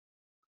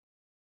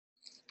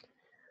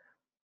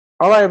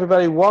All right,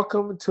 everybody,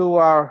 welcome to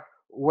our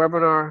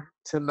webinar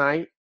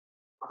tonight.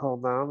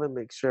 Hold on, let me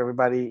make sure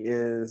everybody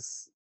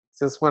is,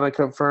 just want to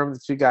confirm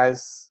that you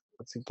guys,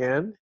 once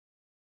again.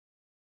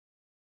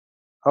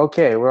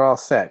 Okay, we're all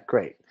set,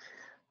 great.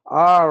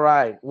 All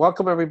right,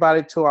 welcome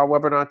everybody to our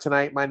webinar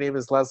tonight. My name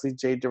is Leslie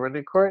J.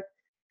 Derenoncourt.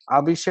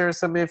 I'll be sharing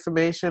some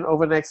information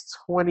over the next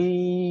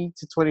 20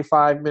 to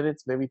 25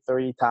 minutes, maybe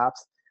 30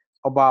 tops,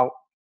 about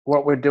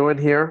what we're doing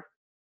here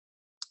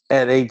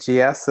at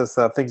AGS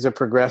as things are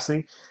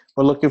progressing.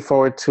 We're looking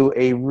forward to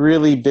a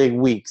really big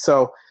week.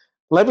 So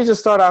let me just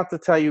start out to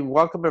tell you,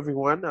 welcome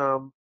everyone.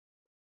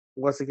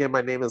 Once again,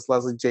 my name is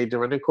Leslie J.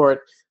 Derenoncourt.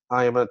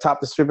 I am a top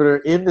distributor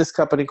in this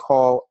company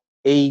called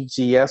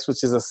AGS,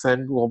 which is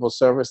Ascend Global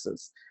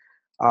Services.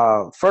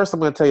 First, I'm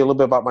going to tell you a little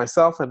bit about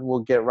myself, and we'll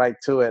get right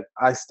to it.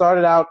 I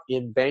started out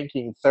in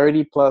banking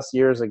 30 plus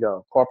years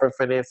ago, corporate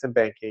finance and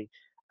banking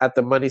at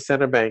the money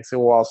center banks in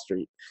Wall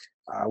Street.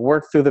 I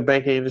worked through the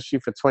banking industry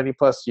for 20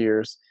 plus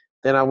years.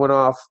 Then I went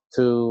off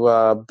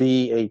to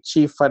be a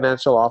chief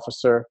financial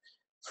officer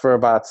for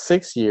about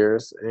 6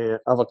 years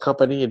of a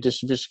company, a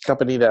distribution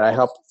company that I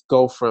helped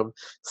go from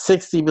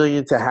 60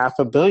 million to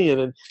 $500 million.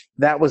 And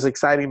that was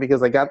exciting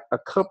because I got a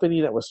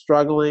company that was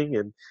struggling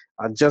and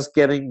just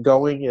getting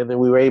going. And then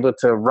we were able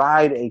to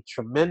ride a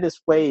tremendous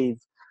wave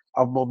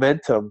of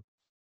momentum,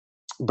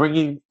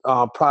 bringing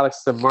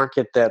products to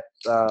market that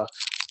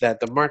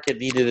the market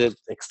needed it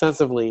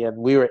extensively, and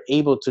we were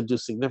able to do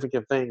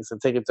significant things and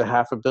take it to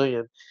 $500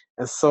 million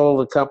and sold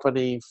the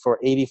company for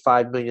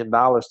 $85 million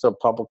to a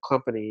public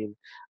company. And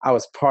I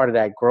was part of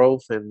that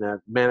growth and that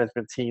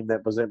management team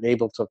that was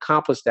able to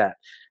accomplish that.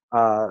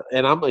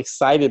 And I'm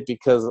excited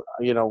because,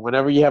 you know,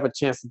 whenever you have a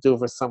chance to do it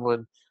for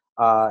someone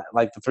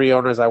like the three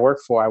owners I work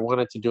for, I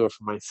wanted to do it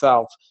for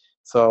myself.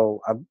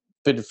 So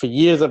for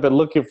years, I've been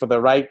looking for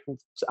the right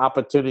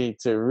opportunity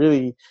to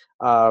really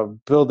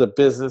build a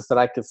business that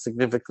I could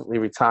significantly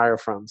retire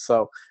from.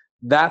 So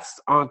that's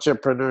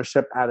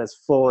entrepreneurship at its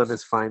full and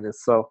its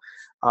finest. So,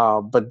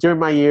 but during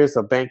my years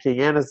of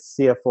banking and as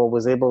a CFO,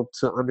 was able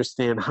to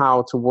understand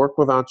how to work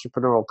with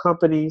entrepreneurial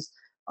companies,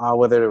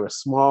 whether they were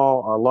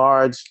small or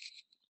large,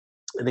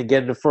 and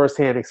again, the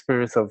firsthand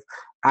experience of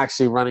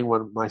actually running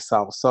one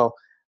myself. So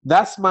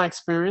that's my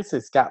experience.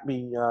 It's got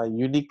me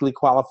uniquely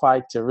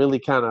qualified to really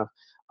kind of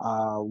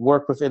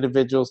work with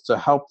individuals to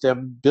help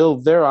them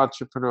build their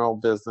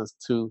entrepreneurial business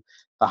to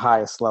the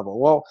highest level.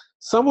 Well,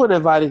 someone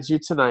invited you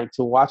tonight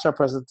to watch our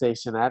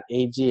presentation at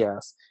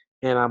AGS,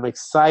 and I'm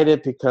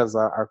excited because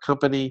our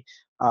company,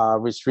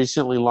 which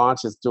recently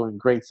launched, is doing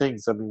great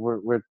things. I mean,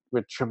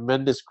 we're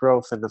tremendous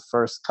growth in the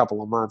first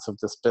couple of months of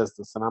this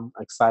business, and I'm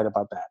excited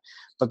about that.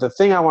 But the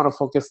thing I want to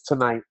focus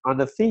tonight on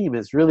the theme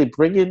is really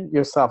bringing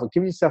yourself, or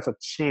giving yourself a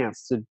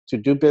chance to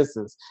do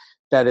business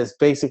that is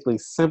basically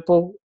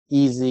simple,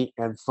 easy,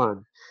 and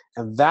fun.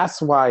 And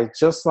that's why,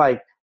 just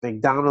like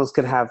McDonald's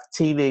could have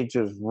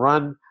teenagers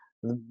run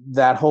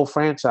that whole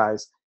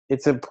franchise,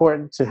 it's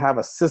important to have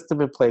a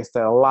system in place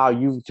that allow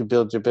you to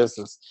build your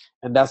business.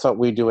 And that's what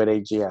we do at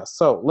AGS.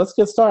 So let's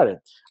get started.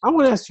 I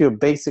want to ask you a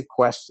basic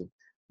question.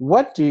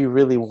 What do you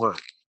really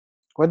want?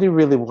 What do you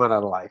really want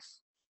out of life?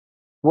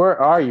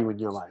 Where are you in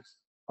your life?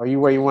 Are you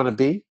where you want to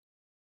be?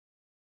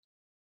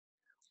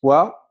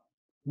 Well,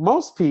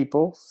 most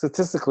people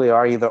statistically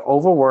are either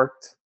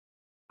overworked,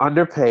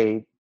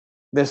 underpaid,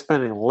 they're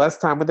spending less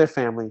time with their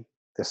family,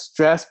 they're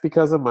stressed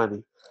because of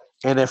money,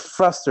 and they're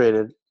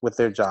frustrated with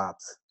their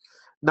jobs.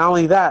 Not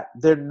only that,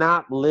 they're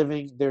not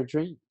living their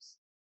dreams.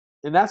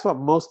 And that's what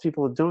most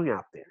people are doing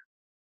out there.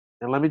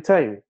 And let me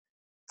tell you,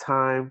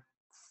 time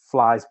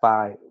flies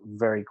by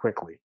very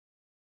quickly.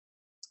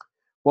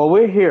 Well,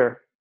 we're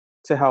here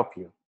to help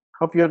you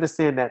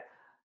understand that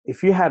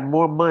if you had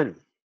more money,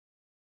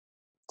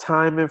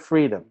 time, and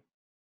freedom,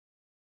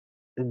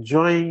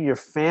 enjoying your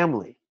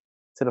family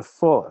to the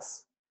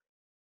fullest,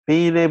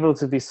 being able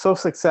to be so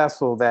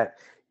successful that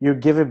you're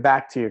giving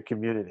back to your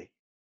community,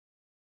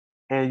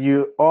 and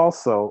you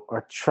also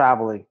are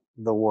traveling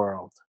the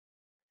world.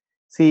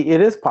 See, it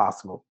is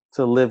possible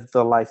to live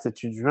the life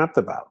that you dreamt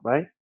about,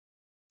 right?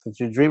 That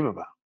you dream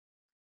about.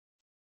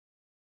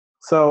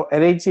 So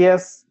at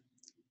AGS,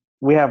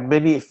 we have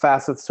many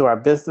facets to our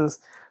business,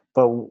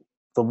 but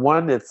the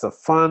one that's the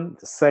fun,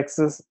 the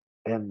sexist,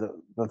 and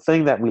the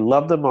thing that we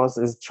love the most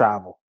is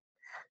travel.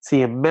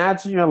 See,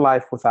 imagine your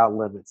life without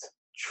limits,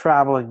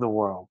 traveling the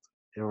world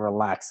and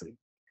relaxing.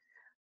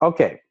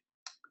 Okay,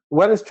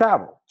 what is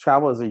travel?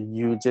 Travel is a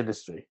huge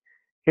industry.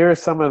 Here are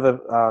some of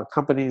the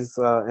companies,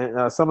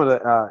 some of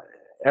the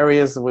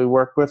areas that we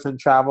work with in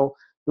travel.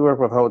 We work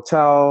with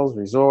hotels,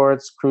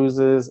 resorts,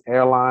 cruises,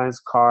 airlines,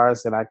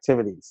 cars, and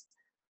activities.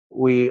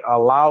 We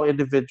allow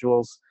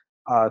individuals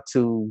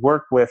to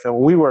work with, and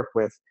we work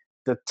with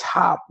the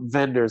top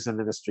vendors in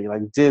the industry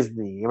like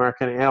Disney,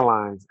 American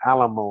Airlines,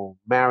 Alamo,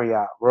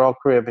 Marriott, Royal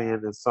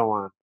Caribbean, and so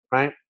on,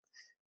 right?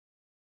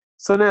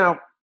 So now,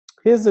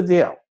 here's the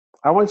deal.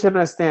 I want you to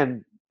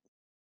understand,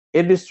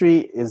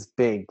 industry is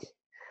big.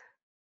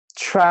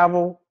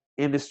 Travel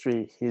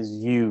industry is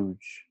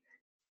huge.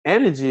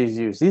 Energy is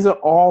huge. These are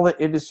all the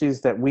industries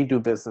that we do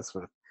business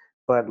with.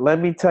 But let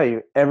me tell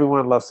you,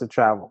 everyone loves to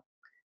travel.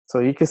 So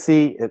you can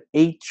see an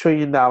 $8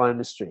 trillion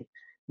industry.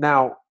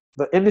 Now,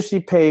 the industry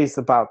pays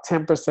about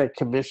 10%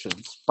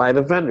 commissions by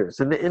the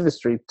vendors in the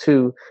industry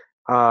to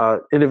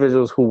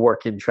individuals who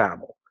work in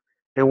travel.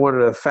 And one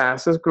of the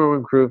fastest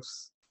growing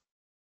groups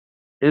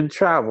in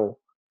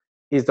travel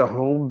is the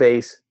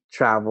home-based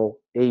travel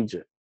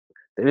agent,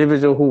 the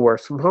individual who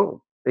works from home,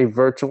 a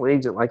virtual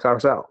agent like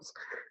ourselves.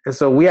 And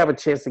so we have a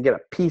chance to get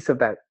a piece of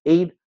that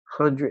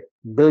 $800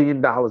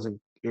 billion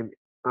in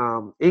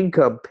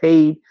income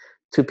paid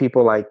to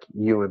people like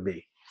you and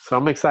me. So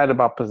I'm excited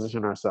about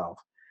positioning ourselves.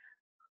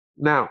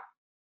 Now,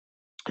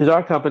 here's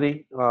our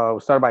company,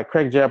 started by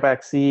Craig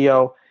Jerbeck,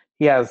 CEO.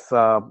 He has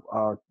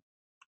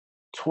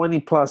 20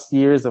 plus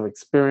years of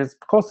experience,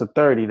 close to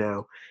 30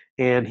 now,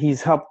 and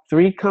he's helped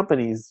 3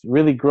 companies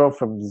really grow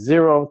from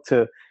zero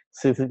to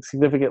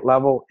significant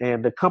level.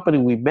 And the company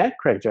we met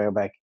Craig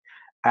Jerbeck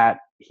at,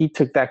 he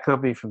took that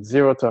company from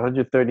zero to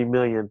 130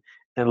 million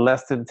in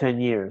less than 10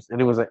 years. And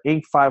it was an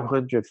Inc.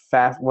 500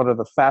 one of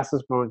the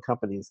fastest growing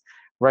companies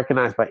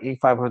recognized by Inc.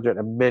 500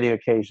 on many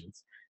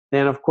occasions.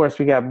 Then, of course,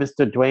 we got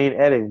Mr. Dwayne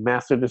Edding,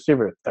 master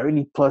distributor,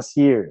 30 plus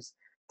years,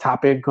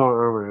 top income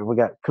earner. We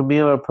got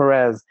Camila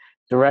Perez,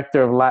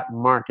 director of Latin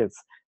markets,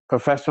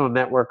 professional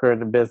networker in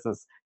the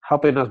business,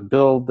 helping us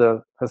build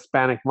the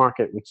Hispanic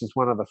market, which is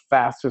one of the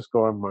fastest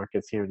growing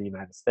markets here in the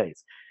United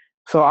States.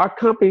 So our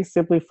company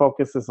simply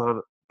focuses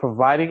on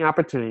providing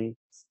opportunity,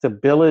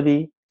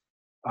 stability,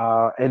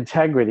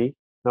 integrity,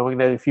 knowing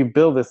that if you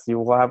build this,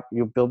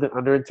 you build it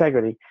under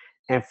integrity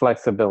and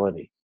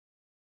flexibility.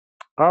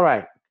 All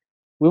right,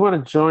 we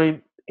want to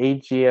join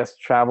AGS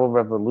Travel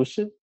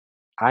Revolution.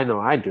 I know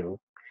I do,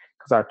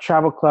 because our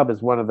travel club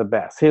is one of the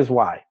best. Here's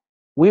why.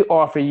 We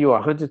offer you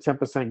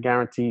 110%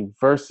 guarantee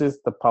versus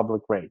the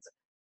public rates.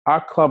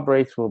 Our club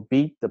rates will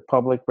beat the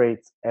public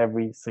rates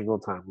every single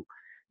time.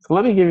 So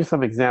let me give you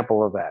some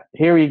example of that.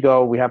 Here we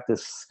go. We have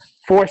this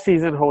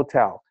 4-season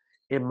hotel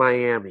in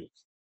Miami.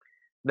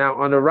 Now,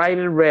 on the right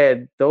in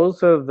red,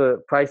 those are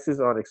the prices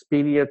on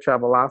Expedia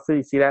Travelocity.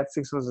 You see that?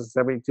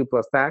 $672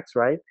 plus tax,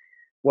 right?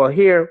 Well,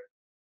 here,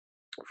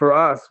 for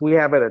us, we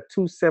have it at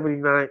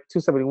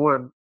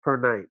 $271 per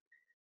night.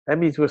 That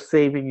means we're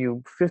saving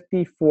you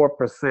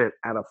 54%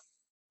 at a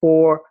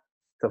 4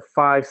 to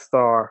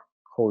 5-star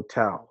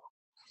hotel.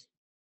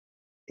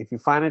 If you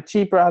find it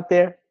cheaper out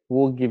there,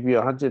 we'll give you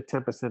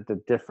 110%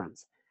 the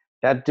difference.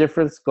 That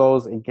difference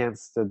goes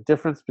against the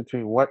difference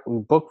between what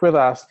we book with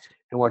us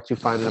and what you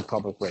find in the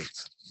public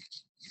rates.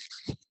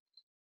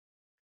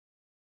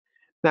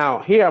 Now,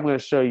 here I'm going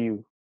to show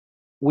you,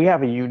 we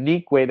have a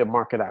unique way to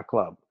market our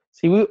club.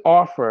 See, we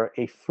offer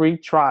a free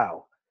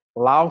trial.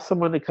 Allow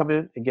someone to come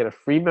in and get a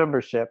free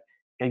membership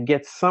and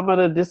get some of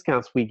the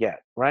discounts we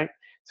get, right?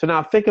 So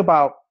now think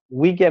about,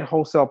 we get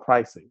wholesale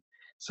pricing.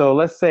 So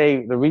let's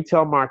say the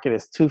retail market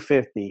is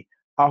 $250,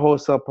 our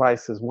wholesale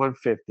price is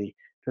 $150.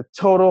 The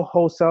total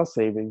wholesale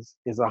savings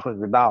is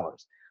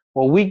 $100.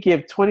 Well, we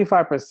give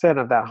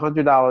 25% of that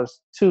 $100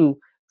 to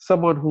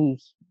someone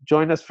who's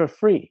joined us for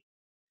free.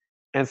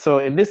 And so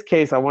in this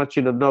case, I want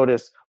you to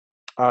notice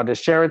the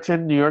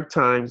Sheraton New York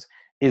Times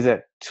is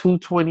at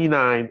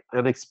 $229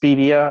 on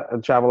Expedia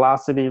and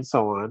Travelocity and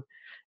so on,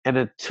 and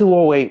at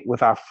 $208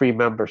 with our free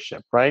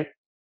membership, right?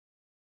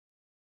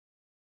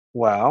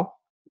 Well,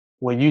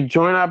 when you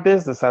join our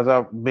business as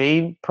our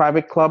main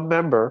private club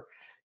member,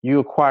 you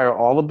acquire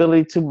all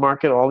ability to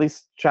market all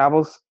these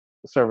travel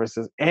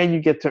services, and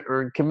you get to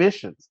earn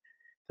commissions.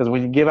 Because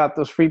when you give out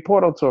those free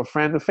portal to a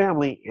friend or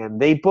family and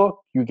they book,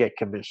 you get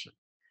commission.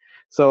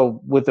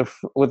 So with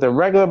the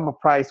regular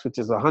price, which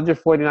is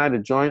 $149 to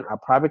join our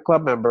private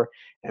club member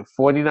and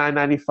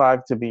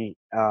 $49.95 to be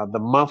the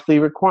monthly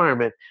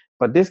requirement,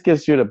 but this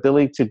gives you the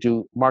ability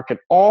to market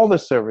all the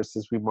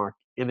services we market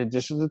in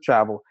addition to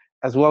travel,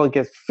 as well as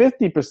get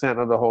 50%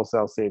 of the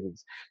wholesale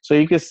savings. So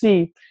you can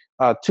see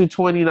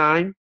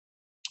 $229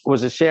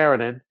 was a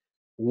Sheraton.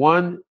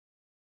 It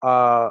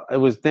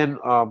was then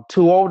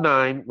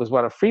 $209 was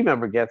what a free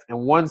member gets, and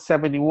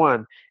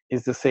 $171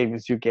 is the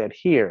savings you get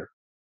here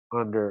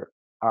under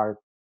our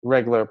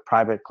regular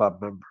private club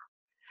member.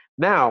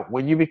 Now,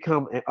 when you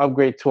become an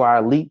upgrade to our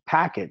elite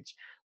package,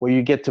 where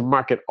you get to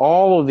market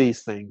all of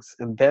these things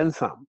and then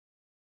some,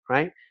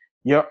 right?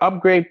 Your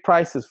upgrade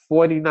price is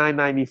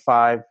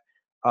 $49.95,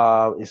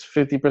 is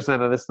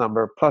 50% of this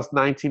number, plus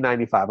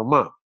 $19.95 a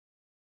month.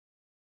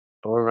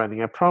 But we're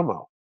running a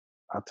promo.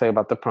 I'll tell you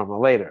about the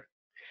promo later.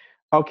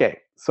 Okay,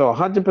 so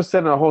 100%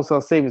 of the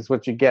wholesale savings is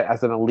what you get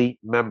as an elite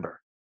member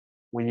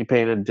when you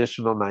pay an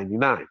additional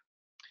 $99.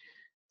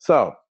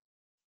 So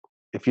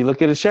if you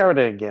look at a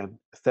Sheraton again,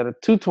 instead of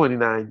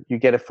 $229, you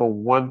get it for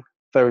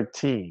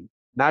 $113.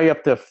 Now you're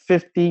up to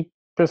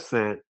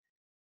 50%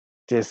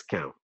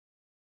 discount.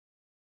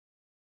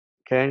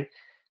 Okay,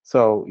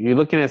 so you're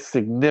looking at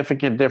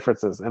significant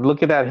differences. And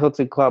look at that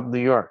Hilton Club New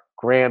York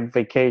Grand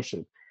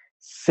Vacation,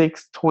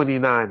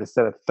 $629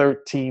 instead of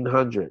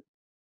 $1,300.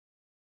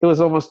 It was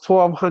almost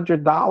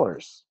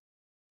 $1,200.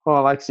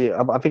 Well, actually,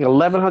 I think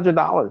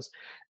 $1,100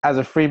 as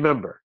a free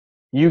member.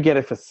 You get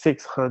it for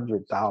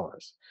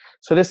 $600.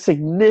 So there's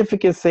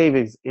significant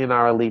savings in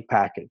our elite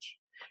package.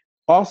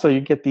 Also,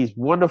 you get these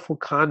wonderful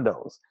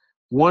condos,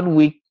 1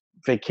 week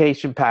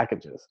vacation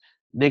packages.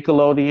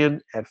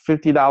 Nickelodeon at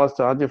 $50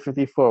 to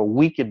 $150 for a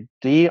week in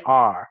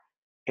DR.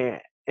 And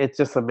it's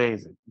just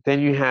amazing. Then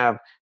you have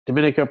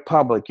Dominican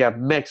Republic, you have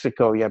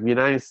Mexico, you have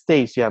United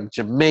States, you have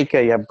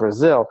Jamaica, you have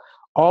Brazil.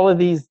 All of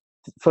these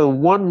for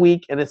 1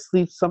 week, and it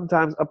sleeps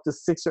sometimes up to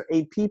 6 or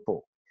 8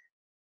 people.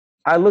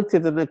 I looked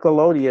at the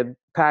Nickelodeon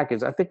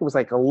package. I think it was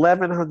like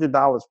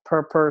 $1,100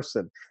 per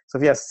person. So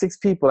if you have 6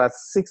 people,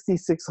 that's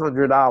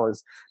 $6,600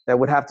 that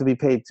would have to be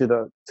paid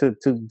to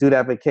do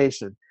that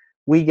vacation.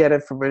 We get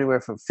it from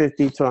anywhere from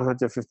 $50 to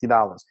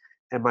 $150.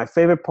 And my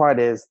favorite part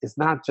is it's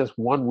not just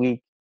 1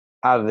 week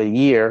out of the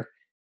year.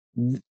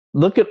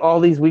 Look at all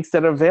these weeks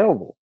that are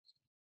available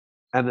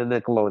at the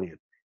Nickelodeon.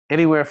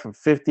 Anywhere from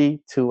 $50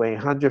 to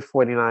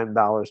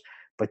 $149,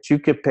 but you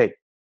could pick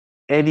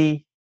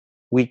any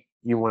week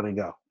you want to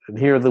go. And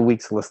here are the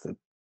weeks listed.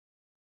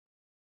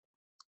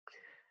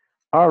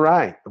 All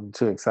right, I'm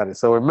too excited.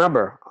 So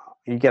remember,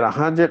 you get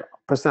 100%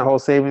 whole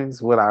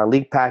savings with our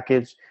elite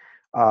package.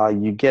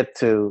 You get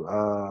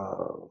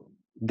to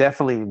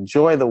definitely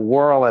enjoy the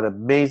world at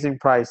amazing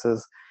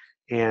prices,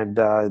 and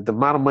the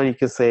amount of money you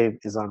can save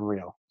is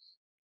unreal.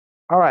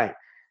 All right,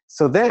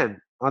 so then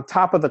on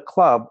top of the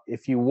club,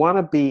 if you want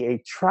to be a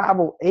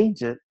travel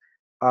agent,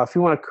 if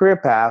you want a career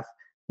path,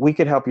 we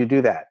could help you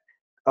do that.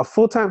 A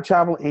full-time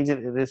travel agent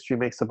in the industry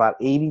makes about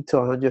 $80,000 to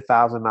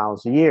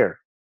 $100,000 a year.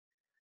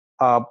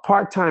 A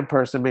part-time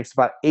person makes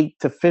about $8,000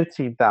 to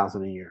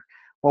 $15,000 a year.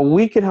 Well,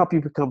 we can help you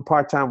become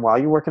part-time while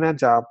you're working that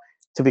job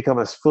to become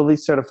a fully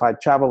certified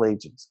travel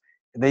agent.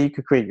 And then you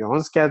can create your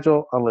own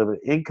schedule,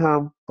 unlimited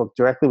income, book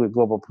directly with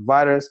global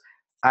providers,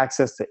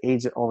 access to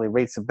agent-only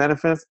rates and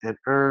benefits, and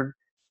earn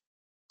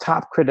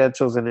top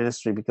credentials in the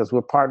industry because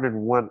we're partnered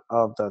with one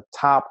of the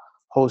top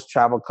host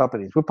travel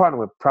companies. We're partnered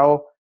with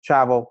Pro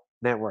Travel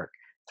Network.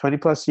 20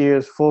 plus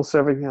years, full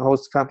service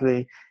host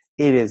company.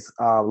 It is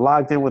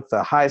logged in with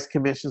the highest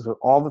commissions with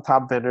all the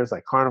top vendors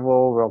like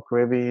Carnival, Royal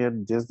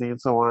Caribbean, Disney, and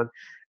so on.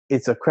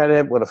 It's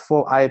accredited with a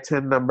full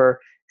IATN number.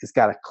 It's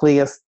got a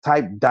CLIA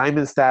type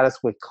diamond status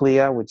with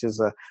CLIA, which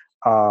is a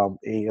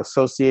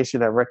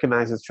association that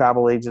recognizes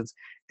travel agents.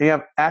 And you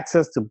have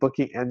access to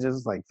booking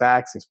engines like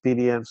Vax,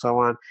 Expedia, and so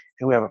on.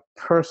 And we have a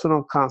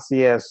personal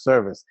concierge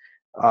service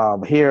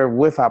here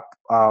with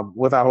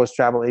our host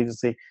travel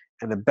agency.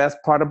 And the best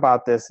part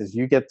about this is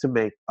you get to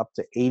make up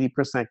to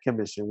 80%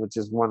 commission, which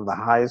is one of the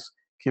highest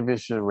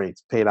commission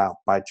rates paid out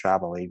by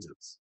travel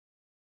agents.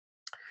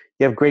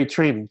 You have great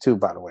training too,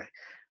 by the way.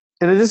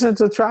 In addition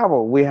to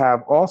travel, we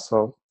have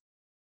also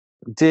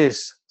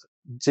Dish,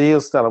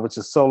 GeoStellar, which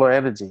is solar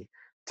energy,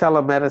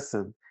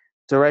 telemedicine,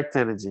 direct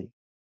energy,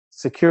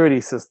 security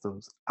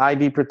systems,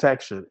 ID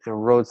protection,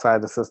 and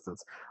roadside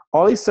assistance.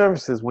 All these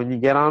services, when you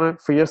get on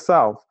it for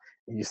yourself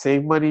and you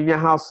save money in your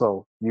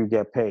household, you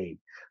get paid.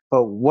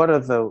 But one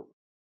of the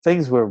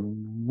things we're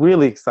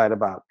really excited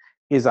about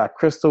is our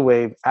crystal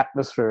wave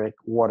atmospheric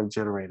water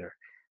generator.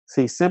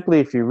 See, simply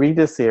if you read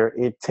this here,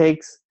 it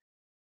takes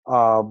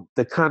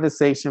the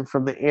condensation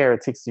from the air,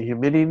 it takes the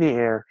humidity in the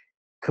air,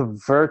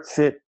 converts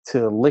it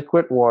to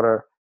liquid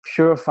water,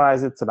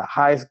 purifies it to the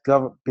highest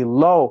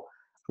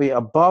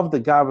above the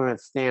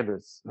government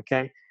standards.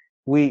 Okay,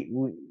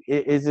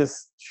 it's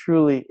just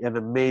truly an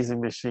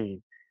amazing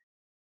machine.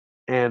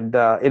 And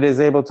it is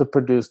able to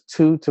produce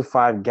 2 to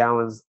 5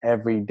 gallons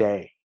every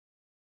day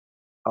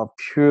of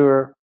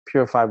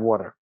purified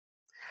water.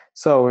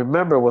 So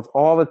remember, with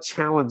all the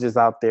challenges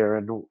out there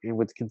and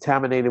with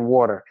contaminated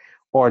water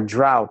or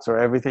droughts or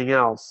everything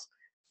else,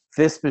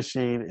 this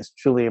machine is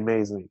truly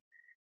amazing.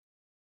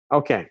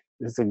 Okay,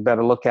 let's take a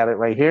better look at it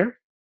right here.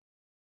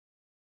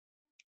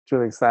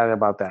 Truly excited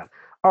about that.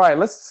 All right,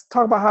 let's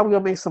talk about how we're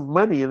going to make some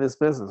money in this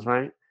business,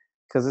 right?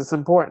 Because it's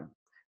important.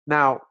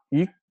 Now,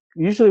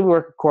 usually we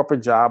work a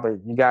corporate job,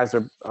 and you guys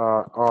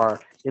are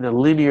in a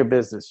linear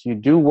business. You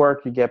do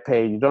work, you get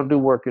paid. You don't do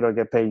work, you don't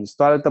get paid. You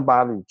start at the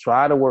bottom, you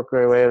try to work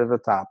your way to the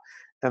top.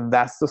 And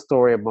that's the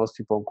story of most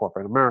people in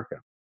corporate America.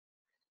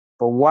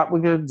 But what we're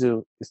going to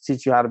do is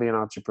teach you how to be an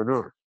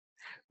entrepreneur.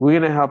 We're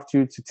going to help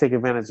you to take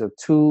advantage of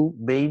 2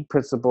 main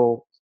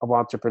principles of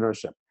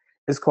entrepreneurship.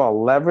 It's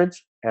called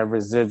leverage and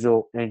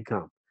residual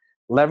income.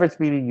 Leverage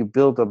meaning you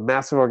build a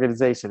massive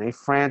organization, a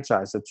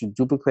franchise that you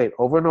duplicate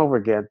over and over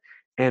again,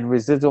 and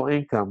residual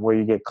income where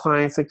you get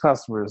clients and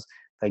customers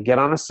that get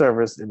on a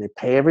service and they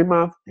pay every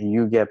month and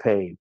you get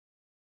paid.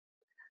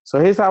 So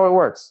here's how it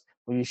works.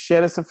 When you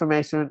share this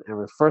information and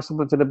refer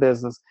someone to the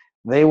business,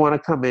 they want to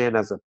come in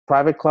as a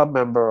private club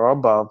member or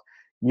above,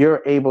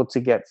 you're able to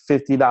get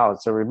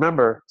 $50. So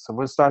remember,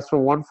 someone starts for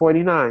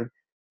 $149,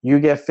 you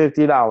get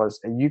 $50,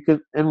 and you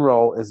can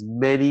enroll as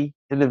many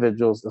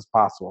individuals as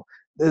possible.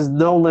 There's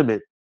no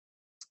limit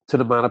to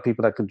the amount of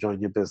people that can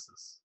join your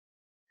business.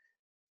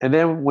 And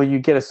then when you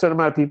get a certain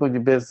amount of people in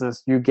your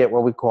business, you get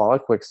what we call a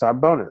quick start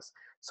bonus.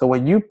 So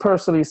when you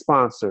personally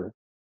sponsor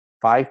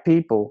 5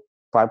 people,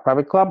 5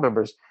 private club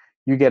members,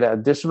 you get an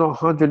additional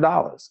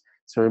 $100.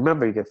 So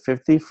remember, you get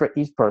 50 for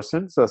each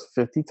person. So that's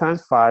 50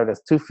 times 5,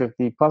 that's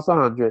 250 plus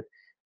 100,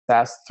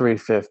 that's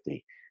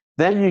 350.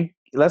 Then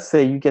let's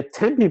say you get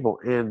 10 people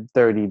in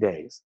 30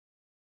 days.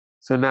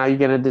 So now you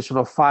get an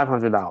additional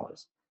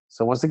 $500.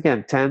 So once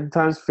again, 10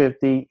 times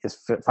 50 is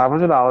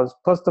 $500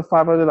 plus the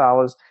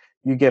 $500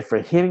 you get for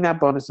hitting that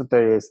bonus in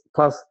 30 days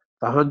plus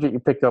the 100 you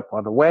pick up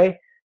on the way.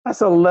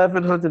 That's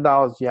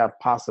 $1,100 you have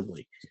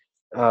possibly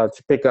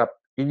to pick up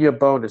in your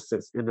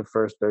bonuses in the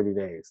first 30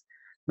 days.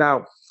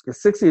 Now, in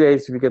 60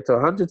 days, if you get to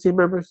 100 team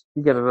members,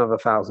 you get another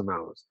 $1,000.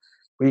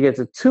 When you get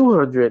to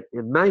 200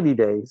 in 90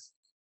 days,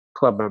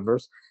 club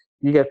members,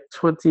 you get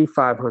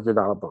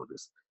 $2,500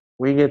 bonus.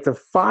 When you get to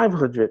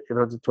 500 in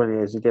 120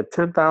 days, you get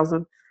 10,000.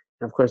 And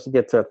of course, you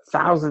get to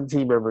 1,000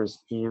 team members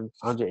in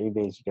 180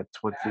 days, you get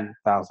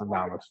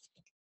 $20,000.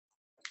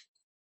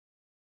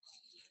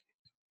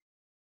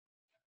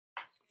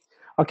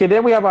 Okay,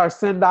 then we have our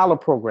Send Dollar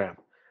program.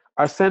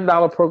 Our Send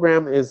Dollar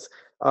program is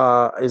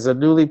a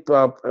newly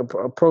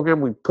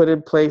program we put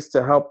in place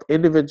to help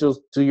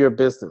individuals do your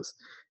business,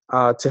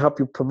 to help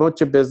you promote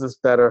your business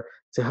better,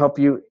 to help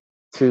you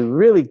to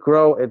really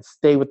grow and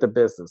stay with the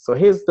business. So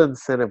here's the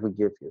incentive we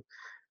give you.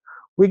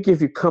 We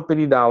give you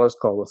company dollars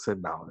called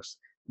Send Dollars.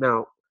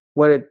 Now,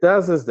 what it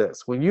does is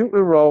this. When you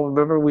enroll,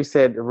 remember we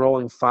said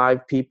enrolling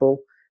 5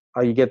 people,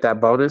 you get that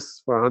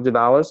bonus for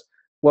 $100.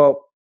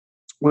 Well,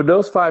 when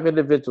those 5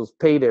 individuals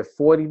pay their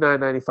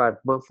 $49.95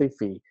 monthly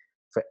fee,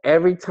 for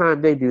every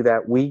time they do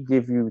that, we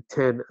give you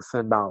 10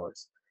 Ascend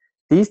dollars.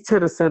 These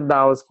 10 Ascend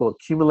dollars will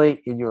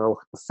accumulate in your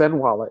Ascend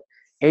wallet,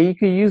 and you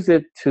can use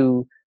it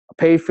to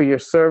pay for your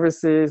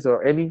services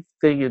or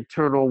anything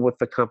internal with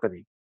the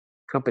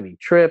company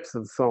trips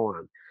and so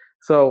on.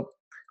 So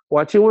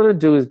what you want to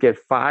do is get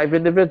 5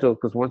 individuals,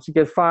 because once you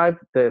get 5,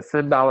 the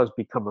Ascend dollars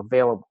become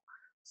available.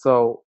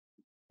 So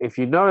if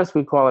you notice,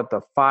 we call it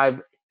the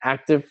 5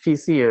 active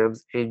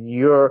PCMs, and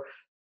your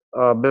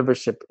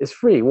membership is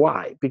free.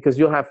 Why? Because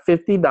you'll have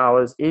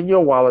 $50 in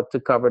your wallet to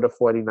cover the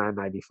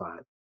 $49.95.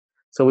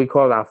 So we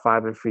call it our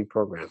 5 and free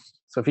program.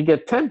 So if you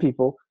get 10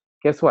 people,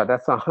 guess what?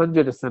 That's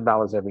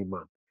 $100 every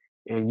month.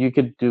 And you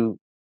could do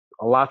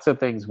lots of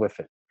things with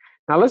it.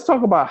 Now let's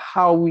talk about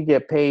how we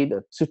get paid.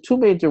 So 2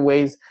 major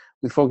ways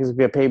we focus on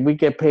get paid. We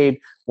get paid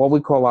what we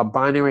call our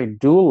binary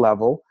dual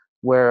level,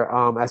 where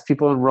as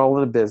people enroll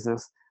in a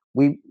business,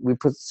 we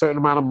put a certain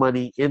amount of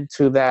money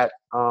into that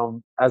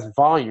as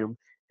volume.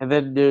 And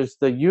then there's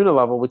the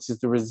unilevel, which is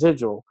the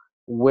residual,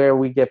 where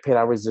we get paid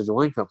our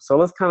residual income. So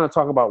let's kind of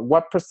talk about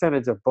what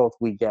percentage of both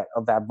we get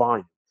of that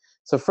volume.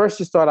 So first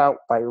you start out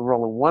by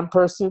enrolling 1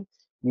 person.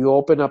 You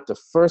open up the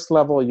first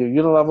level, your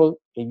unilevel,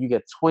 and you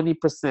get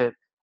 20%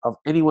 of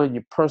anyone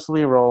you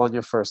personally enroll on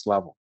your first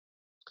level.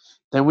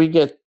 Then we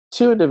get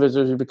 2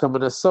 individuals, you become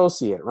an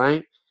associate,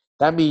 right?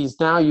 That means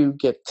now you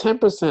get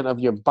 10% of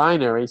your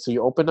binary. So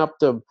you open up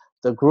the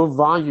group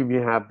volume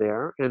you have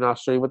there, and I'll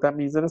show you what that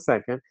means in a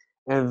second.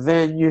 And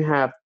then you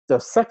have the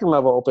second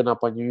level open up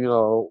on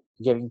you,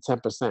 getting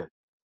 10%.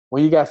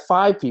 When you got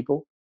 5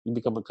 people, you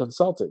become a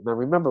consultant. Now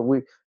remember,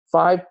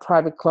 5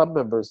 private club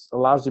members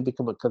allows you to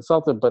become a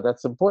consultant, but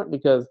that's important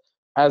because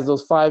as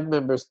those 5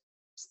 members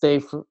stay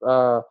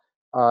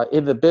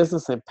in the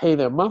business and pay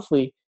their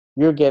monthly,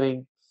 you're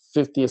getting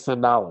 50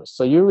 Ascend dollars.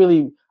 So you're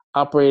really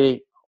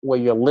operating where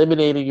you're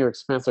eliminating your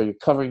expense, or you're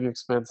covering your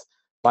expense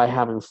by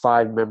having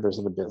 5 members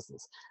in the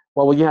business.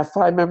 Well, when you have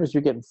 5 members,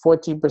 you're getting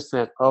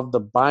 14% of the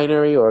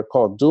binary, or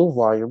called dual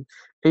volume,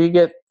 and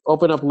you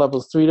open up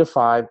levels 3 to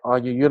 5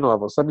 on your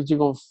unilevel. So that means you're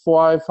going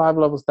 5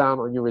 levels down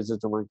on your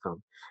residual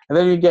income. And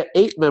then you get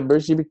 8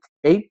 members,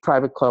 8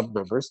 private club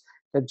members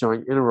that join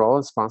and enroll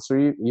and sponsor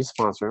you. You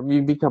sponsor them,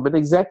 you become an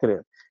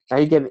executive. Now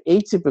you get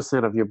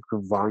 80% of your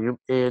group volume,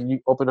 and you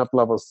open up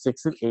levels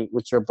 6 and 8,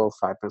 which are both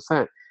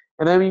 5%.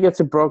 And then you get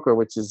to broker,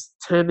 which is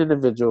 10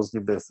 individuals in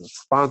your business,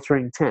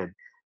 sponsoring 10,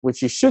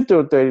 which you should do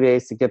in 30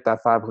 days to get that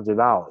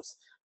 $500.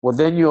 Well,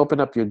 then you open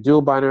up your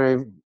dual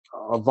binary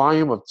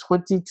volume of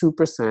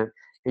 22%,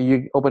 and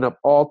you open up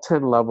all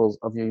 10 levels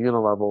of your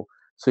unilevel,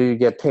 so you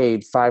get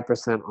paid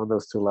 5% on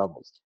those 2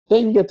 levels.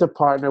 Then you get to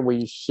partner, where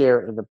you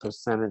share in the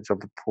percentage of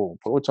the pool,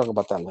 but we'll talk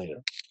about that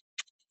later.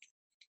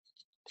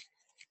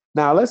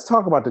 Now let's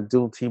talk about the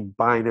dual team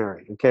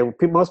binary. Okay, what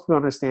most people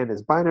understand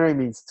is binary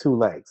means 2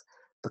 legs.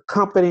 The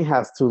company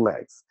has 2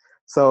 legs.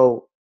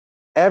 So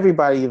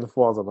everybody either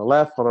falls on the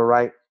left or the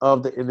right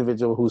of the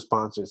individual who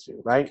sponsors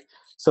you, right?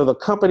 So the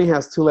company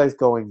has 2 legs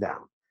going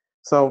down.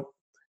 So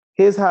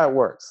here's how it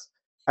works.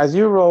 As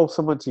you enroll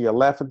someone to your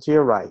left and to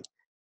your right,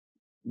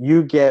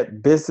 you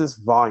get business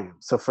volume.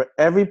 So for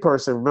every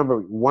person,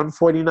 remember,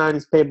 $149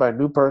 is paid by a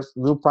new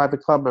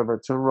private club member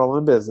to enroll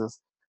in business.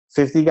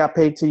 50 got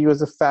paid to you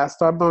as a fast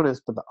start bonus,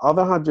 but the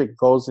other 100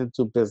 goes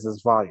into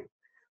business volume.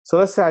 So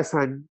let's say I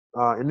sign,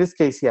 in this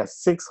case, he has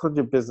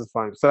 600 business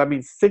volume. So that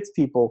means 6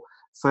 people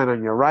sign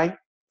on your right.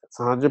 That's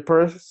 100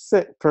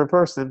 per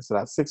person, so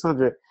that's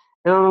 600.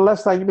 And on the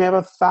left side, you may have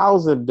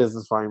 1,000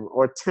 business volume,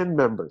 or 10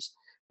 members.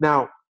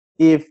 Now,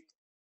 if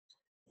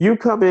you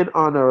come in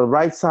on the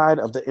right side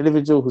of the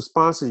individual who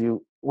sponsors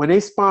you, when they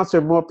sponsor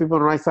more people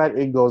on the right side,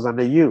 it goes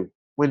under you.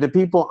 When the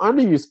people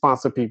under you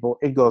sponsor people,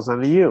 it goes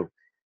under you.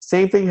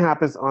 Same thing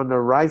happens on the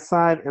right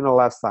side and the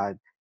left side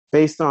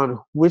based on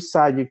which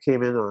side you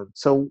came in on.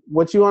 So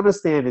what you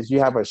understand is you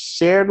have a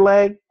shared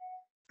leg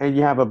and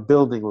you have a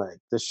building leg.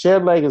 The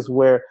shared leg is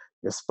where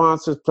your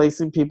sponsors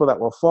placing people that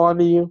will fall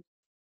under you,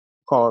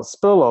 call it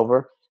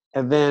spillover,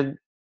 and then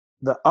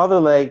the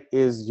other leg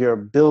is your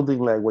building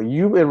leg, where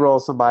you enroll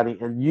somebody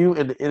and you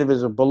and the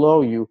individual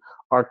below you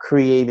are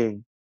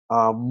creating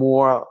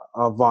more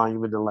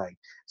volume in the leg.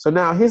 So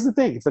now here's the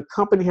thing: if the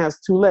company has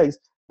two legs,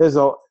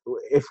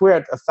 if we're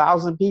at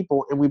 1,000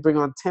 people and we bring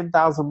on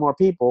 10,000 more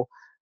people,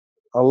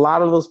 a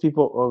lot of those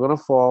people are going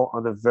to fall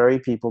on the very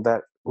people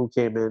who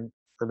came in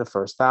the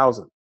first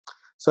 1,000.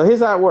 So here's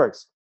how it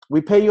works: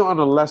 we pay you on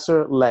a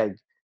lesser leg,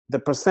 the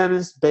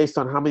percentage based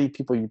on how many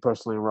people you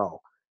personally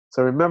enroll.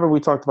 So remember, we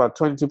talked about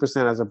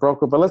 22% as a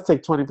broker, but let's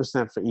take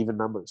 20% for even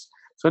numbers.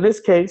 So in this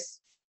case,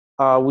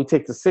 we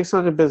take the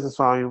 600 business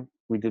volume,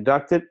 we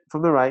deduct it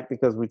from the right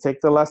because we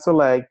take the lesser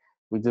leg,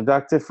 we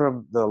deduct it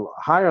from the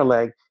higher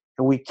leg,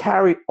 and we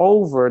carry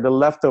over the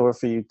leftover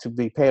for you to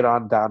be paid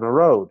on down the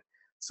road.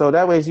 So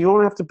that way, you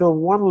only have to build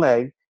one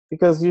leg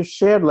because your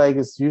shared leg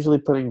is usually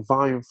putting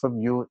volume from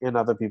you and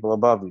other people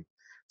above you.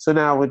 So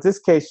now, with this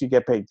case, you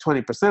get paid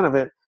 20% of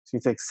it. So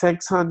you take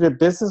 600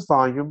 business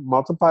volume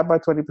multiplied by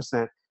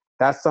 20%.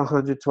 That's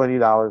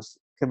 $120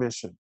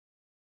 commission.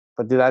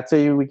 But did I tell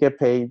you we get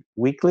paid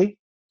weekly?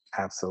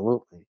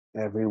 Absolutely,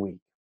 every week.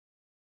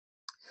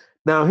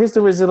 Now, here's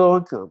the residual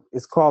income.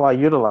 It's called our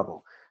unit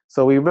level.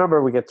 So we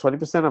remember we get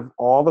 20% of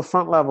all the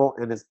front level,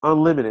 and it's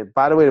unlimited.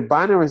 By the way, the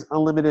binary is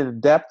unlimited in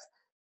depth,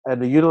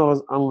 and the unit level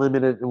is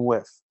unlimited in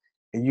width.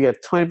 And you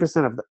get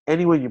 20% of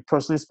anyone you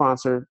personally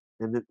sponsored.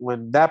 And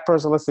when that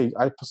person, let's say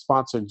I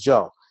sponsored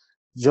Joe.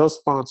 Joe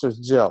sponsors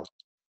Jill.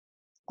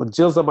 When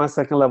Jill's on my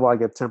second level, I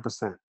get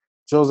 10%.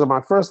 Joe's on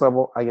my first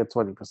level, I get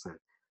 20%.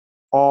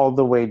 All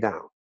the way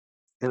down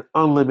and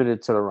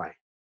unlimited to the right.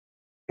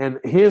 And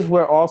here's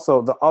where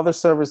also the other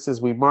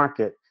services we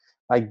market,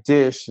 like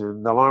Dish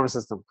and the alarm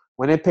system,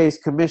 when it pays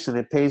commission,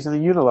 it pays in the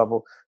unit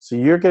level. So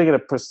you're going to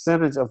get a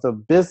percentage of the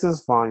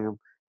business volume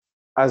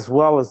as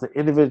well as the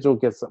individual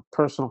gets a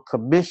personal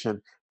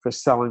commission for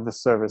selling the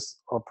service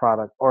or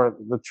product or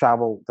the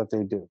travel that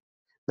they do.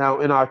 Now,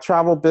 in our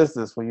travel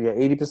business, when you get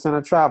 80%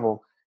 of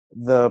travel,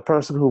 the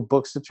person who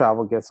books the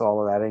travel gets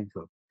all of that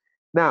income.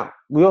 Now,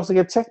 we also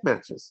get check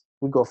matches.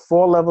 We go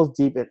 4 levels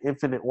deep and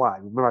infinite wide.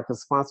 Remember, I can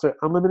sponsor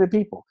unlimited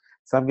people.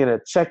 So I'm getting a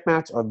check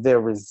match of their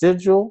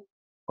residual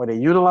or their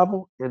unit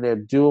level and their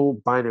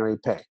dual binary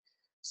pay.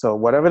 So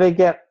whatever they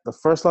get, the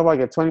first level I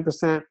get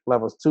 20%,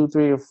 levels 2,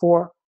 3, and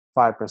 4,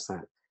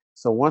 5%.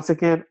 So once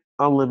again,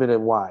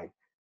 unlimited wide.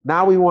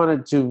 Now we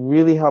wanted to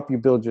really help you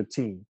build your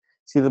team.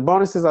 See, the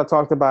bonuses I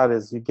talked about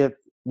is you get,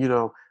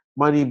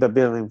 money by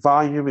building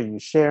volume and you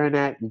sharing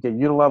that. You get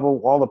unit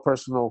level, all the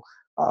personal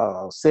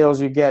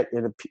sales you get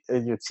and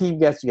your team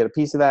gets, you get a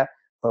piece of that.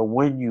 But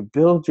when you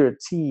build your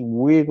team,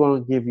 we're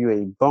going to give you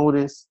a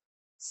bonus,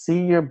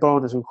 senior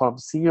bonus. We call them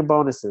senior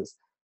bonuses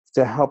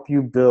to help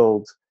you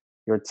build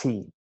your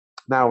team.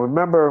 Now,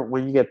 remember,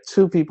 when you get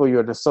 2 people,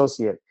 you're an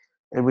associate,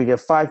 and we get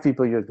 5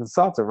 people, you're a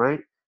consultant, right?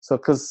 So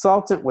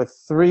consultant with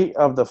 3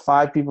 of the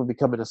 5 people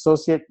become an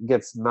associate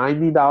gets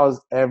 $90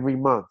 every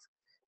month.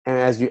 And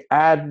as you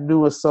add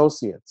new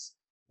associates,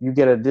 you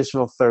get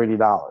additional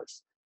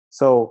 $30.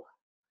 So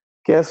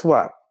guess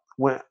what?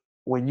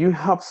 When you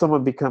help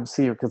someone become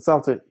senior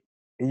consultant,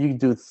 and you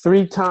do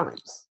 3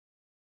 times,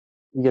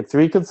 you get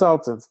 3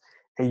 consultants,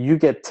 and you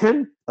get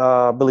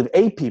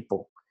 8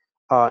 people,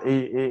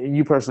 and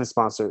you personally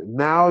sponsor.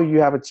 Now you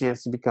have a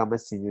chance to become a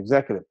senior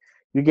executive.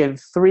 You're getting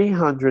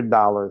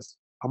 $300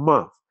 a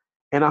month,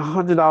 and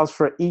 $100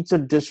 for each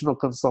additional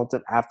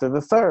consultant after the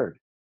 3rd.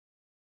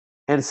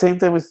 And same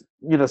thing with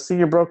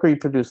senior broker. You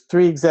produce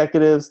 3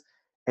 executives,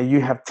 and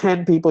you have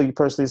 10 people you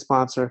personally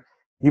sponsor.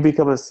 You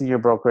become a senior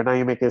broker. Now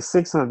you're making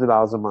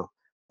 $600 a month.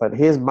 But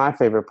here's my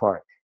favorite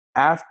part.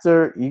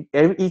 After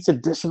each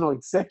additional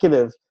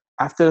executive,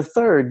 after the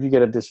 3rd, you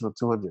get additional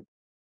 $200.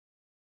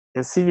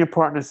 And senior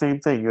partner, same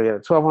thing. You get a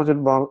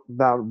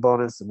 $1,200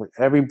 bonus with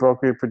every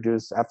broker you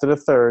produce. After the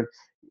 3rd,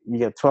 you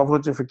get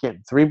 $1,200 for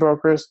getting 3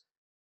 brokers.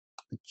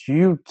 But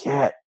you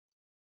get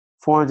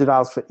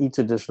 $400 for each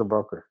additional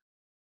broker.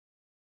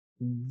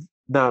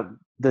 Now,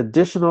 the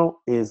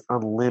additional is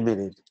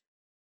unlimited.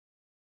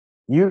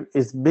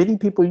 As many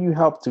people you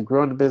help to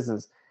grow in the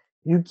business,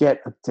 you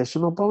get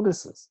additional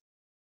bonuses.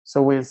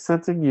 So we're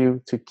incenting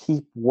you to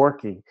keep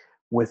working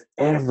with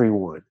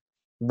everyone.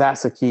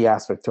 That's a key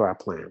aspect to our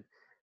plan.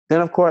 Then,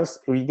 of course,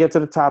 when you get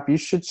to the top, you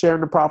should share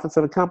in the profits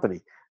of the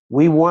company.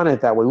 We want it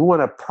that way. We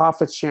want a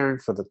profit sharing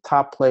for the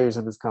top players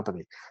in this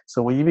company.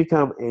 So when you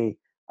become a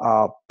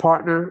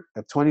partner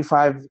at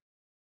 25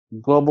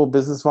 global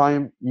business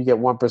volume, you get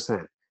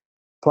 1%.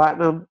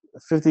 Platinum,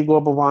 50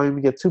 global volume,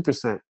 you get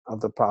 2%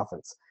 of the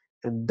profits.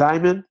 And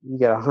diamond, you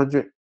get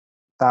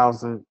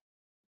 100,000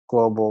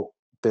 global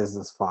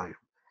business volume.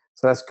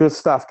 So that's good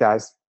stuff,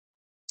 guys.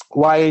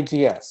 Why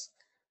AGS?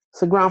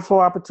 It's a ground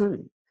floor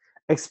opportunity.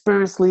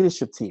 Experienced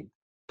leadership team.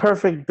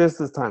 Perfect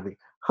business timing.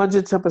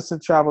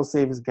 110% travel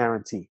savings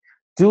guarantee,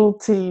 dual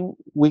team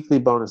weekly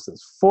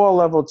bonuses,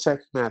 4-level check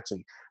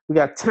matching. We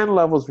got 10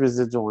 levels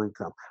residual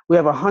income. We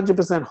have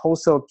 100%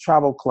 wholesale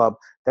travel club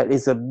that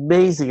is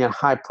amazing at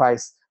high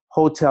price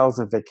hotels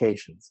and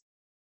vacations.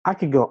 I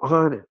could go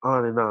on and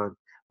on and on.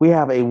 We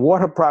have a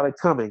water product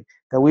coming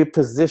that we're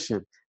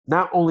positioned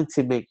not only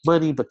to make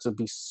money, but to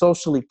be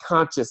socially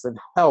conscious and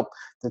help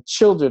the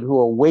children who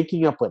are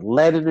waking up with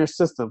lead in their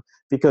system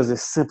because they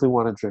simply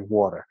want to drink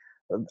water.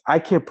 I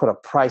can't put a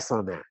price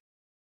on that.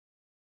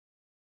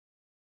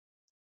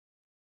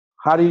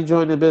 How do you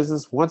join the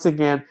business? Once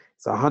again,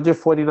 it's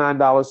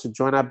 $149 to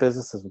join our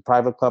business as a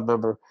private club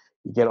member.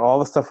 You get all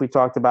the stuff we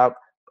talked about,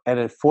 and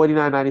then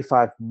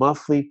 $49.95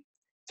 monthly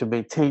to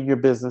maintain your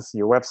business,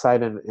 your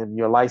website, and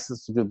your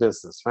license to do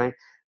business, right?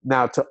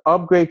 Now, to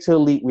upgrade to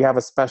Elite, we have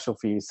a special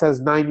for you. It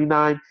says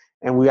 $99,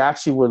 and we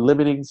actually were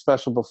limiting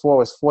special before. It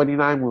was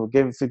 $49. We were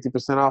giving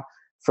 50% off.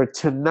 For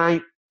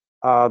tonight,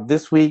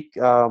 this week,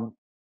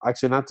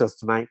 actually not just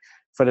tonight,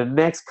 for the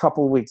next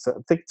couple of weeks, I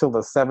think till the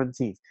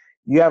 17th,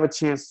 you have a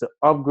chance to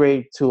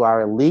upgrade to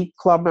our Elite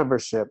Club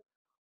membership,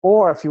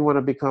 or if you want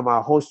to become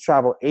our host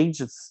travel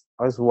agents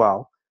as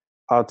well,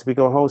 to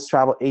become a host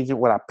travel agent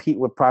with our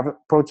with Private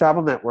Pro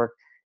Travel Network,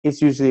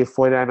 it's usually a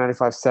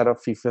 $49.95 setup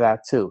fee for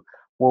that too.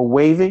 We're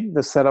waiving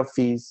the setup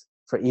fees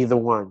for either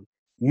one.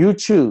 You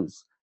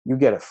choose. You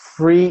get a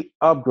free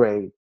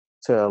upgrade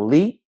to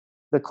Elite,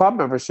 the club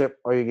membership,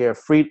 or you get a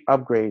free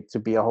upgrade to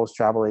be a host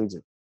travel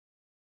agent.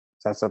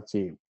 That's up to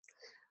you.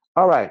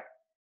 All right.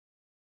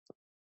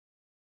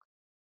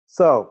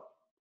 So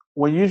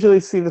when you usually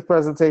see this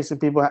presentation,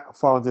 people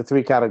fall into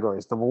 3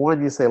 categories. Number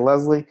one, you say,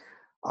 Leslie,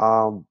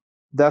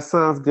 that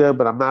sounds good,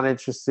 but I'm not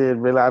interested.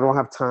 Really, I don't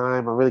have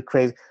time. I'm really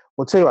crazy.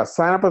 We'll tell you what,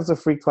 sign up as a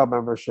free club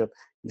membership.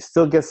 You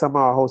still get some of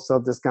our wholesale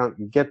discount.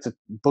 You get to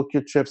book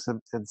your trips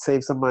and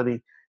save some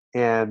money.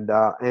 And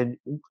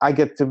I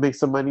get to make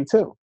some money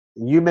too.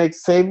 You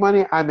save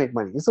money, I make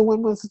money. It's a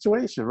win-win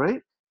situation,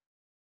 right?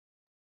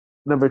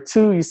 Number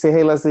 2, you say,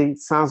 hey, Leslie,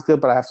 sounds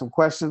good, but I have some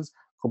questions.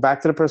 Go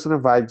back to the person who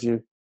invited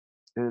you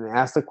and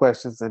ask the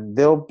questions, and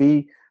they'll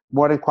be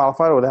more than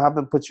qualified, or they'll have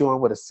them put you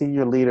on with a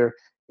senior leader,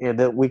 and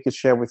that we could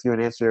share with you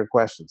and answer your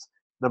questions.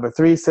 Number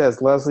 3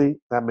 says, Leslie,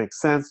 that makes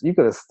sense. You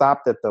could have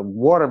stopped at the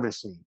water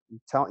machine.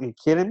 You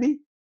kidding me?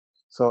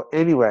 So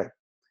anyway,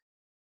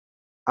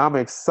 I'm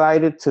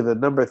excited to the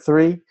number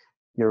 3.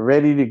 You're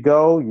ready to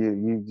go.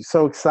 You're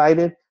so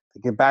excited to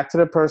get back to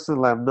the person,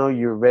 let them know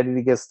you're ready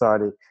to get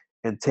started,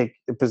 and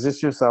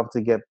position yourself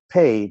to get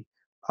paid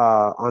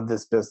on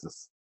this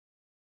business.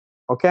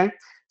 Okay?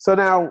 So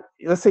now,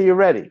 let's say you're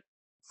ready.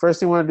 First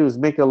thing you want to do is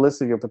make a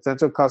list of your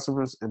potential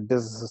customers and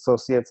business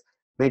associates.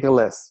 Make a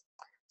list.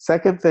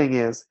 Second thing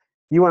is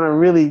you want to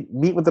really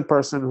meet with the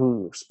person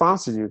who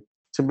sponsored you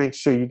to make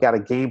sure you got a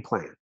game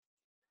plan.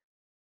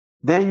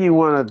 Then you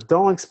want to,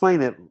 don't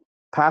explain it,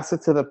 pass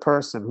it to the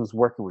person who's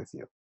working with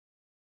you.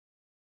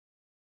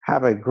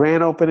 Have a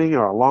grand opening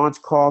or a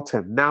launch call to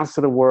announce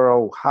to the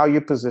world how you're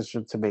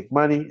positioned to make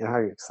money and how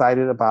you're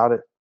excited about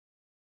it.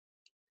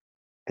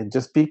 And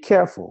just be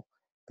careful,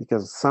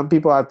 because some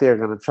people out there are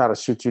going to try to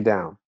shoot you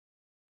down.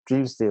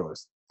 Dream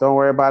stealers. Don't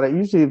worry about it.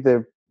 Usually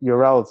they're your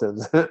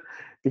relatives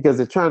because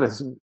they're trying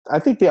to, I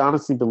think they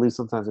honestly believe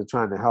sometimes they're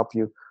trying to help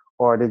you,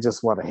 or they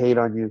just want to hate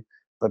on you.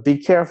 But be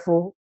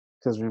careful,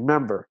 because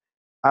remember,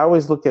 I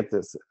always look at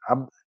this.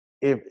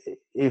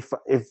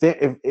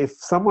 If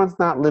someone's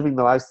not living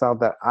the lifestyle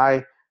that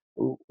I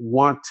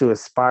want to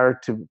aspire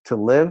to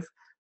live,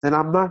 then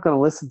I'm not going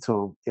to listen to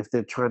them if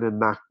they're trying to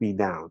knock me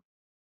down.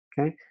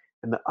 Okay?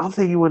 And the other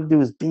thing you want to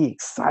do is be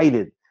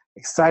excited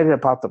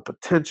about the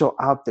potential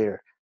out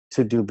there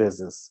to do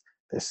business.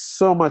 There's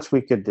so much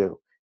we could do.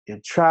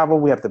 In travel,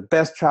 we have the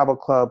best travel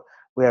club.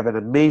 We have an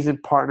amazing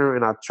partner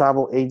in our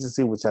travel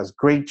agency, which has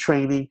great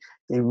training.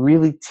 They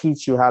really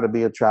teach you how to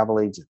be a travel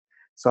agent.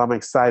 So I'm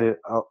excited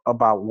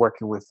about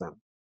working with them.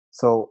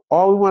 So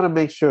all we want to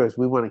make sure is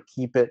we want to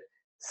keep it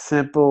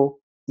simple,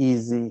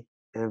 easy,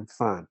 and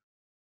fun.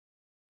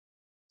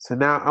 So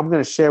now I'm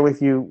going to share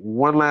with you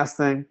one last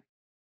thing.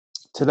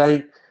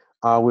 Today,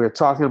 we were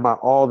talking about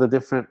all the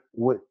different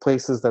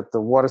places that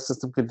the water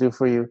system could do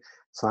for you.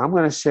 So I'm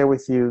going to share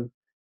with you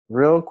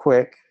real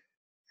quick.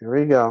 Here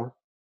we go.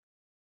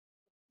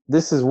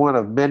 This is one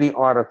of many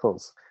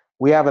articles.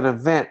 We have an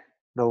event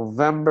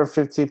November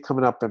 15th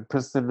coming up in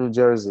Princeton, New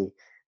Jersey.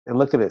 And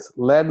look at this.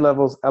 Lead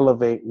levels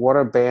elevate,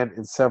 water ban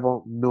in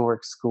several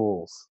Newark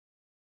schools.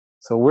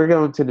 So we're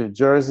going to New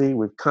Jersey.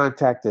 We've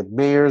contacted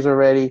mayors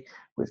already.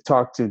 We've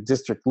talked to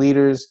district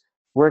leaders.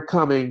 We're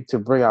coming to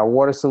bring our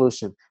water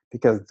solution,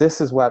 because this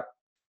is what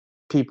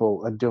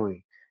people are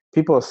doing.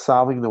 People are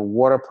solving the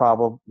water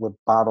problem with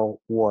bottled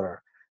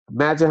water.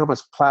 Imagine how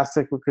much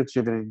plastic we're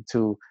contributing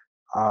to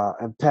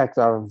impact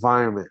our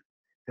environment.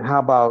 And how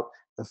about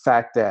the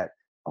fact that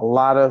a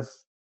lot of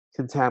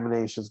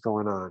contamination is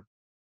going on?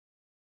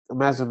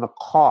 Imagine the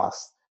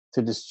cost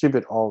to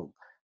distribute all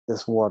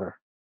this water.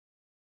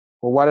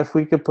 Well, what if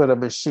we could put a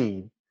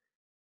machine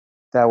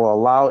that will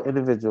allow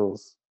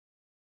individuals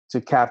to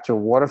capture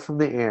water from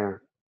the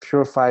air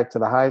purify it to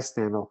the highest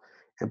standard,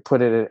 and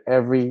put it in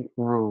every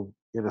room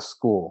in a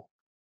school,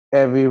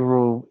 every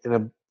room in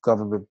a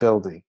government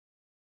building.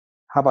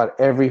 How about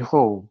every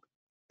home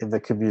in the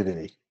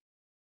community?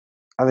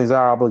 I think it's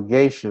our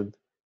obligation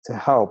to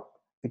help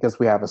because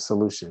we have a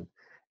solution.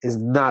 It's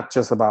not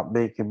just about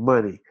making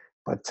money,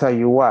 but tell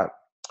you what,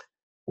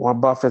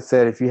 Warren Buffett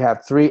said if you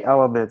have three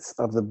elements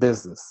of the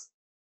business,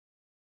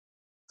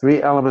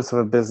 three elements of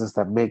a business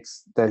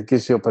that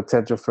gives you a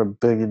potential for $1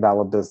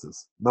 billion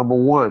business. Number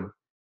one,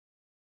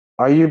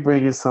 are you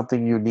bringing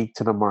something unique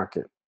to the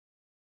market?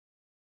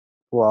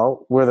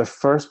 Well, we're the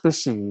first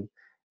machine,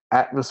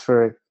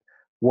 atmospheric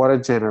water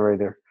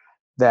generator,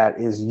 that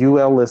is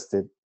UL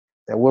listed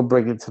that we're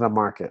bringing to the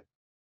market.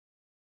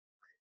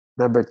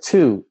 Number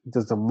two,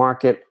 does the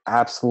market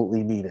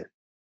absolutely need it?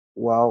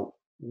 Well,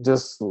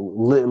 just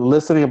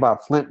listening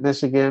about Flint,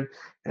 Michigan,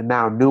 and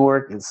now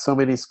Newark and so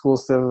many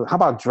schools. How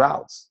about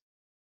droughts?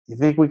 You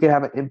think we could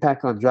have an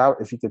impact on drought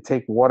if you could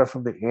take water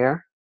from the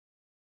air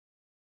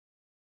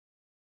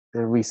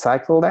and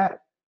recycle that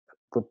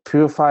with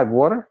purified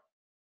water?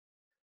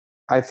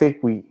 I think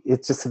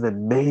it's just an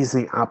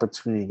amazing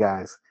opportunity,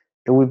 guys.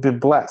 And we've been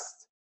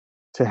blessed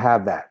to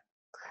have that.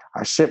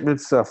 Our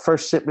shipments,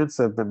 first shipments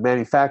have been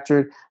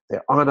manufactured.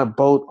 They're on a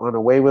boat on the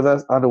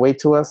way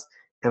to us.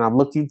 And I'm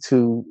looking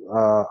to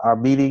our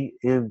meeting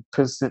in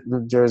Princeton,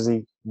 New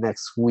Jersey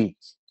next week.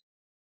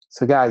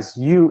 So guys,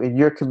 you in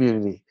your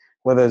community,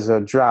 whether there's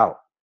a drought,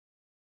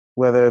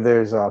 whether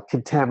there's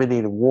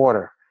contaminated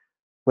water,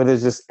 whether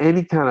there's just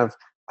any kind of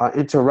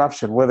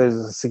interruption, whether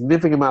there's a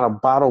significant amount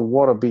of bottled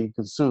water being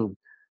consumed,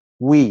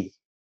 we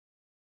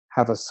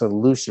have a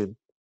solution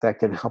that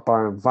can help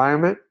our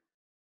environment,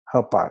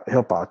 help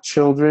our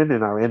children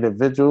and our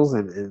individuals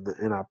and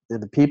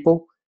the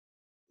people.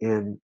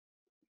 And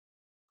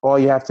all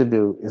you have to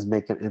do is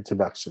make an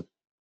introduction.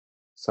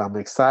 So I'm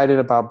excited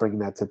about bringing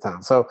that to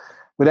town. So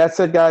with that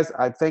said, guys,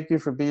 I thank you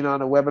for being on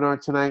the webinar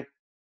tonight.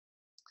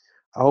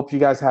 I hope you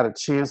guys had a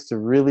chance to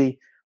really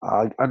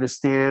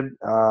understand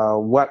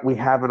what we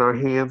have in our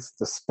hands,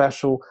 the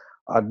special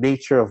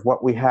nature of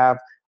what we have.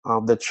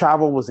 The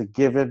travel was a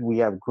given. We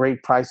have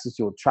great prices.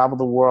 You'll travel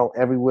the world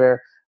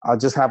everywhere. I'll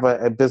just have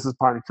a business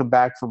partner come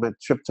back from a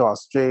trip to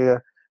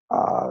Australia.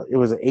 It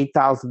was an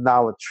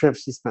 $8,000 trip.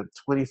 She spent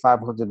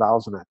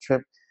 $2,500 on that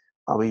trip.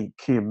 I mean,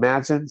 can you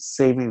imagine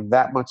saving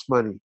that much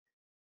money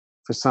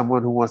for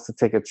someone who wants to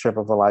take a trip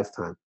of a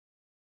lifetime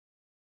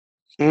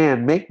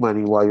and make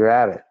money while you're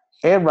at it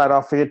and write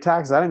off for your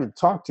taxes? I didn't even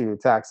talk to your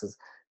taxes.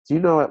 Do you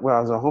know that when I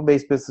was a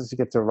home-based business, you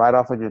get to write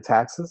off on your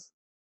taxes?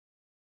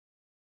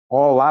 A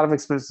lot of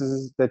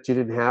expenses that you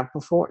didn't have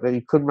before, that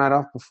you couldn't write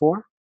off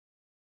before.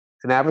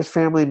 An average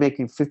family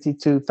making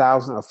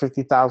 $52,000 or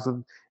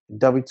 $50,000 in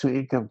W-2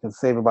 income can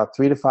save about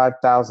 $3,000 to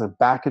 $5,000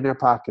 back in their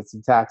pockets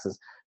in taxes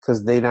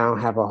because they now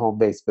have a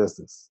home-based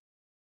business.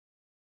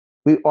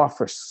 We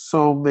offer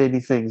so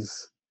many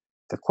things.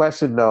 The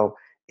question, though,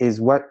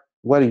 is what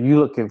are you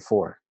looking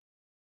for?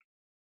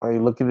 Are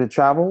you looking to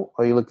travel?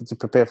 Are you looking to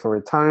prepare for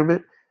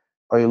retirement?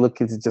 Are you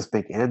looking to just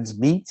make ends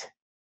meet?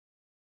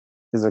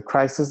 There's a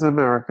crisis in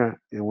America,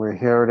 and we're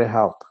here to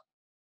help.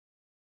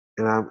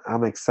 And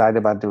I'm excited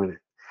about doing it.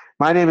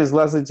 My name is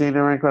Leslie J.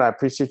 Derenoncourt. I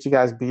appreciate you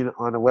guys being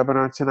on the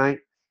webinar tonight.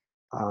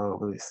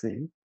 Let me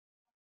see.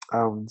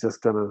 I'm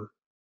just going to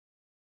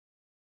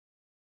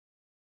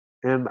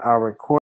end our recording.